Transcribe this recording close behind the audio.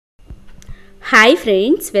Hi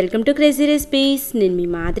friends, welcome to crazy recipes. నేను మీ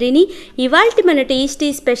మాదిరిని. ఇవాల్టి మన టేస్టీ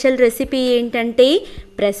స్పెషల్ రెసిపీ ఏంటంటే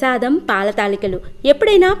ప్రసాదం పాల తాలికలు.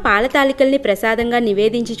 ఎప్పుడైనా పాల తాలికల్ని ప్రసాదంగా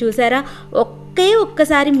నివేదించి చూసారా?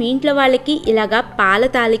 ఒక్కసారి మీ ఇంట్లో వాళ్ళకి ఇలాగా పాల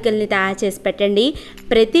తాలికల్ని తయారు చేసి పెట్టండి.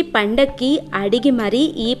 ప్రతి పండక్కి అడిగి మరీ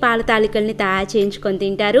ఈ పాల తాలికల్ని తయారు చేయించుకొని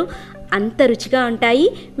తింటారు. అంత రుచిగా ఉంటాయి.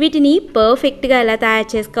 వీటిని పర్ఫెక్ట్గా ఎలా తయారు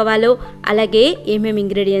చేసుకోవాలో, అలాగే ఏమేమి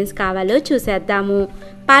ఇంగ్రీడియంట్స్ కావాలో చూసేద్దాము.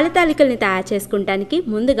 పాల తాలికల్ని తయారు చేసుకుంటానికి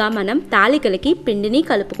ముందుగా మనం తాలికలకి పిండిని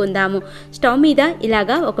కలుపుకుందాము. స్టవ్ మీద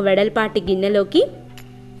ఇలాగా ఒక వెడల్పాటి గిన్నెలోకి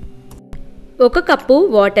 1 కప్పు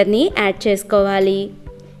వాటర్ని యాడ్ చేసుకోవాలి.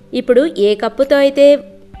 ఇప్పుడు ఏ కప్పుతో అయితే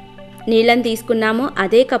నీళ్ళని తీసుకున్నామో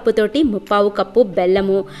అదే కప్పుతోటి 3/4 కప్పు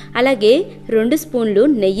బెల్లము, అలాగే 2 స్పూన్లు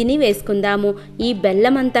నెయ్యిని వేసుకుందాము. ఈ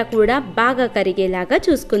బెల్లం అంతా కూడా బాగా కరిగేలాగా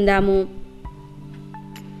చూసుకుందాము.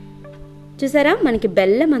 చూసారా, మనకి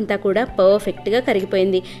బెల్లం అంతా కూడా పర్ఫెక్ట్గా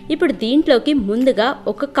కరిగిపోయింది. ఇప్పుడు దీంట్లోకి ముందుగా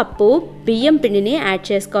 1 కప్పు బియ్యం పిండిని యాడ్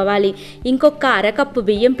చేసుకోవాలి. ఇంకొక అరకప్పు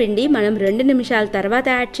బియ్యం పిండి మనం 2 నిమిషాల తర్వాత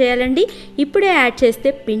యాడ్ చేయాలండి. ఇప్పుడే యాడ్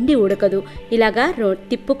చేస్తే పిండి ఉడకదు. ఇలాగా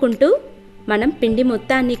తిప్పుకుంటూ మనం పిండి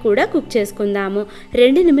మొత్తాన్ని కూడా కుక్ చేసుకుందాము.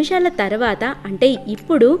 2 నిమిషాల తర్వాత, అంటే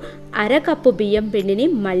ఇప్పుడు అరకప్పు బియ్యం పిండిని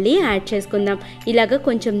మళ్ళీ యాడ్ చేసుకుందాం. ఇలాగ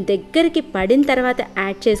కొంచెం దగ్గరికి పడిన తర్వాత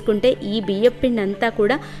యాడ్ చేసుకుంటే ఈ బియ్యం పిండి అంతా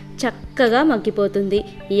కూడా చక్కగా మగ్గిపోతుంది.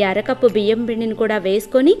 ఈ అరకప్పు బియ్యం పిండిని కూడా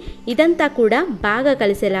వేసుకొని ఇదంతా కూడా బాగా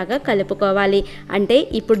కలిసేలాగా కలుపుకోవాలి. అంటే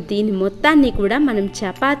ఇప్పుడు దీని మొత్తాన్ని కూడా మనం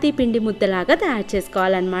చపాతీ పిండి ముద్దలాగా తయారు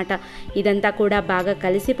చేసుకోవాలన్నమాట. ఇదంతా కూడా బాగా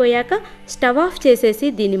కలిసిపోయాక స్టవ్ ఆఫ్ చేసేసి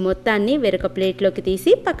దీని మొత్తాన్ని వేరొక ప్లేట్లోకి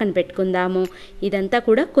తీసి పక్కన పెట్టుకుందాము. ఇదంతా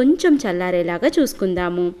కూడా కొంచెం చల్లారేలాగా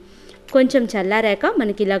చూసుకుందాము. కొంచెం చల్లారాక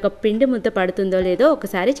మనకి ఇలాగ పిండి ముద్ద పడుతుందో లేదో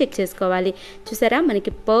ఒకసారి చెక్ చేసుకోవాలి. చూసారా,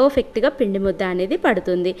 మనకి పర్ఫెక్ట్గా పిండి ముద్ద అనేది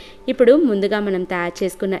పడుతుంది. ఇప్పుడు ముందుగా మనం తయారు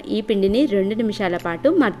చేసుకున్న ఈ పిండిని 2 నిమిషాల పాటు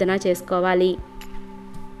మర్దన చేసుకోవాలి.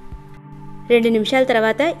 2 నిమిషాల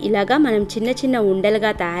తర్వాత ఇలాగా మనం చిన్న చిన్న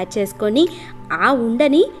ఉండలుగా తయారు చేసుకొని ఆ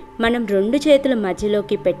ఉండని మనం 2 చేతుల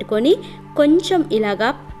మధ్యలోకి పెట్టుకొని కొంచెం ఇలాగా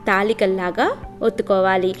తాలికల్లాగా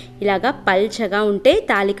ఒత్తుకోవాలి. ఇలాగా పల్చగా ఉంటే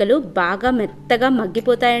తాలికలు బాగా మెత్తగా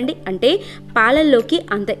మగ్గిపోతాయండి. అంటే పాలల్లోకి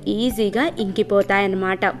అంత ఈజీగా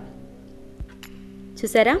ఇంకిపోతాయన్నమాట.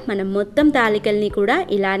 చూసారా, మనం మొత్తం తాలికల్ని కూడా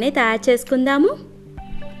ఇలానే తయారు చేసుకుందాము.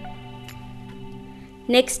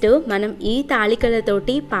 నెక్స్ట్ మనం ఈ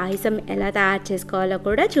తాలికలతోటి పాయసం ఎలా తయారు చేసుకోవాలో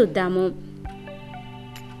కూడా చూద్దాము.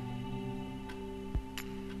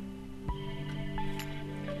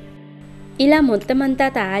 ఇలా మొత్తం అంతా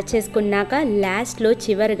తయారు చేసుకున్నాక లాస్ట్లో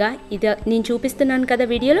చివరిగా ఇది నేను చూపిస్తున్నాను కదా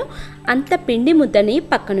వీడియోలో, అంత పిండి ముద్దని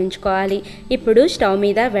పక్కనుంచుకోవాలి. ఇప్పుడు స్టవ్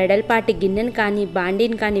మీద వెడల్పాటి గిన్నెను కానీ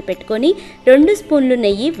బాండీని కానీ పెట్టుకొని 2 స్పూన్లు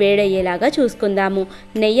నెయ్యి వేడయ్యేలాగా చూసుకుందాము.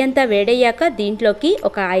 నెయ్యి అంతా వేడయ్యాక దీంట్లోకి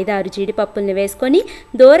ఒక 5-6 జీడిపప్పుల్ని వేసుకొని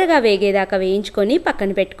దోరగా వేగేదాకా వేయించుకొని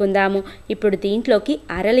పక్కన పెట్టుకుందాము. ఇప్పుడు దీంట్లోకి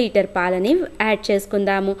 1/2 లీటర్ పాలని యాడ్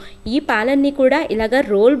చేసుకుందాము. ఈ పాలన్నీ కూడా ఇలాగ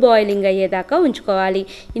రోల్ బాయిలింగ్ అయ్యేదాకా ఉంచుకోవాలి.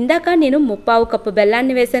 ఇందాక నేను 3/4 కప్పు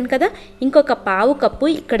బెల్లాన్ని వేసాను కదా, ఇంకొక 1/4 కప్పు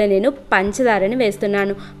ఇక్కడ నేను పంచదారని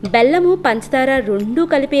వేస్తున్నాను. బెల్లము పంచదార 2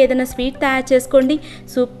 కలిపి ఏదైనా స్వీట్ తయారు చేసుకోండి,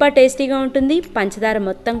 సూపర్ టేస్టీగా ఉంటుంది. పంచదార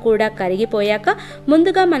మొత్తం కూడా కరిగిపోయాక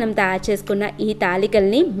ముందుగా మనం తయారు చేసుకున్న ఈ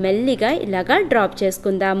తాలికల్ని మెల్లిగా ఇలాగా డ్రాప్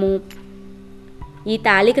చేసుకుందాము. ఈ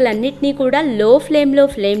తాలికలన్నిటినీ కూడా లో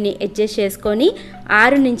ఫ్లేమ్ని అడ్జస్ట్ చేసుకొని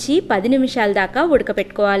 6 నుంచి 10 నిమిషాల దాకా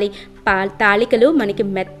ఉడకపెట్టుకోవాలి. తాలికలు మనకి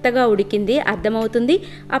మెత్తగా ఉడికింది అర్థమవుతుంది.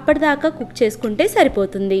 అప్పటిదాకా కుక్ చేసుకుంటే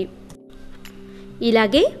సరిపోతుంది.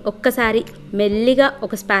 ఇలాగే ఒక్కసారి మెల్లిగా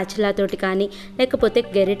ఒక స్పాచులాతోటి కానీ లేకపోతే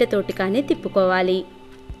గరిటెతోటి కానీ తిప్పుకోవాలి.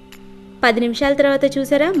 10 నిమిషాల తర్వాత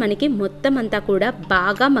చూసారా, మనకి మొత్తం అంతా కూడా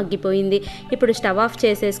బాగా మగ్గిపోయింది. ఇప్పుడు స్టవ్ ఆఫ్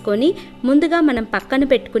చేసేసుకొని ముందుగా మనం పక్కన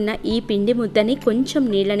పెట్టుకున్న ఈ పిండి ముద్దని కొంచెం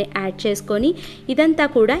నీళ్ళని యాడ్ చేసుకొని ఇదంతా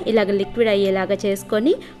కూడా ఇలాగ లిక్విడ్ అయ్యేలాగా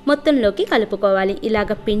చేసుకొని మొత్తంలోకి కలుపుకోవాలి.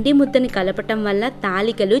 ఇలాగ పిండి ముద్దని కలపటం వల్ల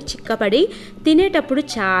తాలికలు చిక్కపడి తినేటప్పుడు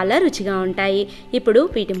చాలా రుచిగా ఉంటాయి. ఇప్పుడు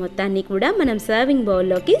వీటి మొత్తాన్ని కూడా మనం సర్వింగ్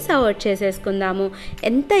బౌల్లోకి సర్వ్ చేసేసుకుందాము.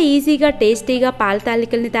 ఎంత ఈజీగా టేస్టీగా పాల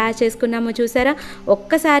తాలికల్ని తయారు చేసుకున్నామో చూసారా.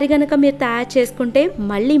 ఒక్కసారి కనుక మీరు తయారు చేసుకుంటే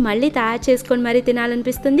మళ్ళీ తయారు చేసుకొని మరీ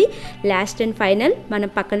తినాలనిపిస్తుంది. లాస్ట్ అండ్ ఫైనల్ మనం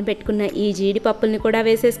పక్కన పెట్టుకున్న ఈ జీడిపప్పుల్ని కూడా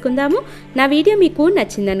వేసేసుకుందాము. నా వీడియో మీకు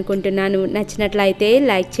నచ్చింది అనుకుంటున్నాను. నచ్చినట్లయితే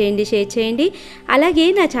లైక్ చేయండి, షేర్ చేయండి, అలాగే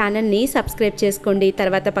నా ఛానల్ని సబ్స్క్రైబ్ చేసుకోండి.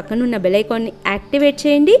 తర్వాత పక్కన ఉన్న బెల్ ఐకాన్ని యాక్టివేట్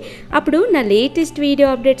చేయండి. అప్పుడు నా లేటెస్ట్ వీడియో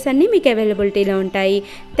అప్డేట్స్ అన్నీ మీకు అవైలబిలిటీలో ఉంటాయి.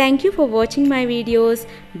 Thank you for watching my videos.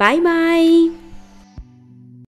 Bye bye.